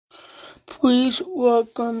Please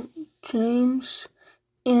welcome James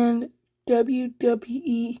and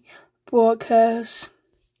WWE broadcast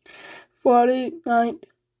Friday Night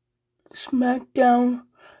SmackDown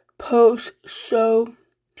post-show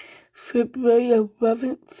February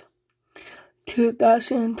 11th,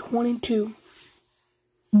 2022.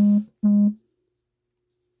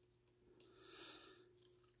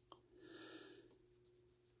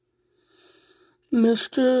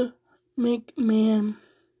 Mr. McMahon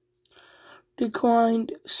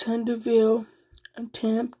declined Centerville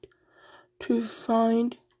attempt to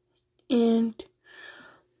find and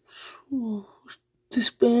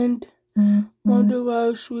disband Ronda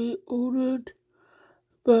Rousey, ordered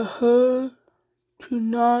but her to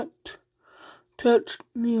not touch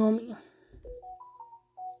Naomi.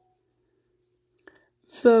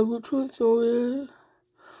 The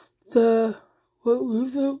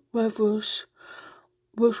Luther Brothers,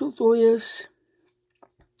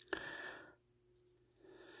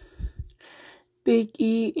 Big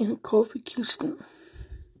E and Kofi Kingston.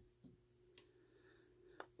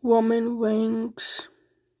 Roman Reigns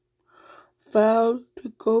vowed to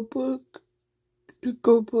Goldberg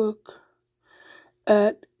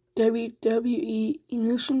at WWE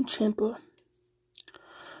Elimination Chamber.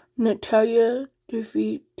 Natalya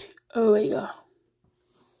defeat Aaliyah.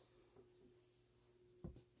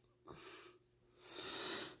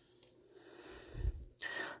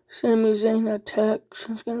 Sami Zayn attacks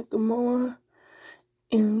Shinsuke Nakamura.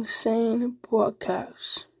 Insane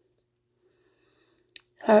broadcast.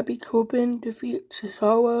 Happy Corbin defeats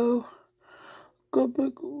Cesaro.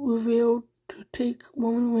 Goldberg revealed to take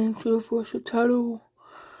Roman Reigns to the first title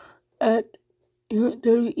at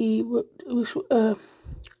WWE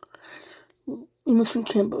Elimination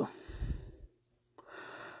Chamber.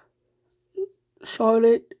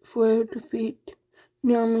 Charlotte Flair defeat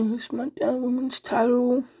Naomi SmackDown Women's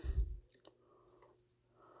title.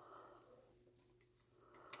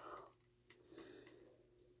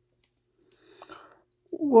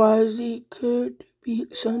 Rousey could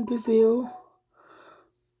beat Centerville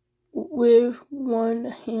with one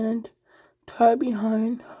hand tied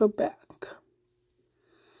behind her back.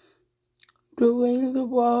 Dwayne The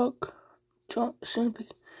Rock Johnson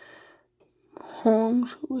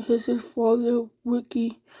Holmes with his father,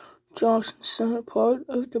 Ricky Johnson's son, part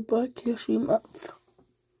of the Black History Month.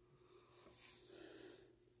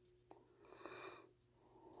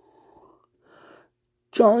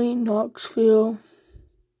 Johnny Knoxville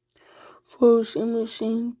throws a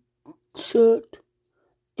machine shirt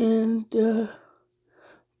in the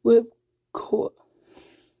whipcord.